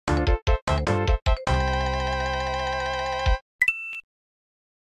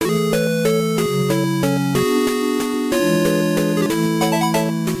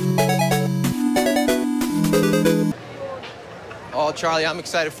Charlie, I'm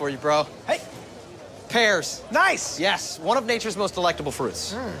excited for you, bro. Hey. Pears. Nice. Yes, one of nature's most delectable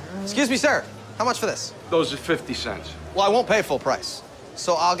fruits. Excuse me, sir. How much for this? Those are 50 cents. Well, I won't pay full price,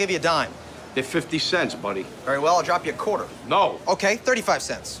 so I'll give you a dime. They're 50 cents, buddy. Very well, I'll drop you a quarter. No. Okay, 35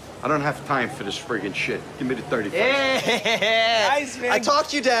 cents. I don't have time for this friggin' shit. Give me the 35. Yeah. Nice, man. I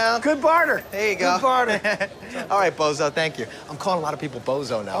talked you down. Good barter. There you go. Good barter. All right, Bozo, thank you. I'm calling a lot of people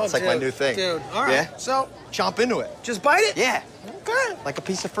Bozo now. It's like my new thing. Dude, all right. Yeah? So, Chomp into it. just bite it? Yeah. Okay. Like a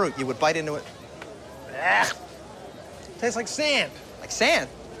piece of fruit. You would bite into it. Ah. Tastes like sand. Like sand.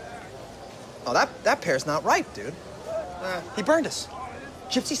 Oh, that pear's not ripe, dude. He burned us.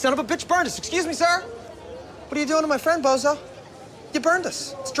 Gypsy son of a bitch burned us. Excuse me, sir. What are you doing to my friend, Bozo? You burned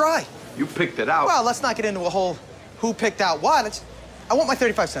us. It's dry. You picked it out. Well, let's not get into a whole who picked out what. I want my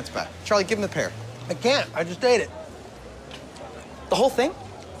 35 cents back. Charlie, give him the pear. I can't. I just ate it. The whole thing?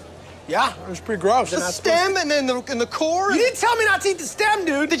 Yeah, it was pretty gross. The stem and then the core? You didn't tell me not to eat the stem,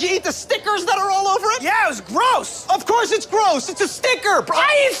 dude. Did you eat the stickers that are all over it? Yeah, it was gross. Of course it's gross. It's a sticker, bro.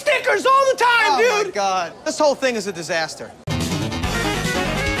 I eat stickers all the time, dude. Oh, my God. This whole thing is a disaster.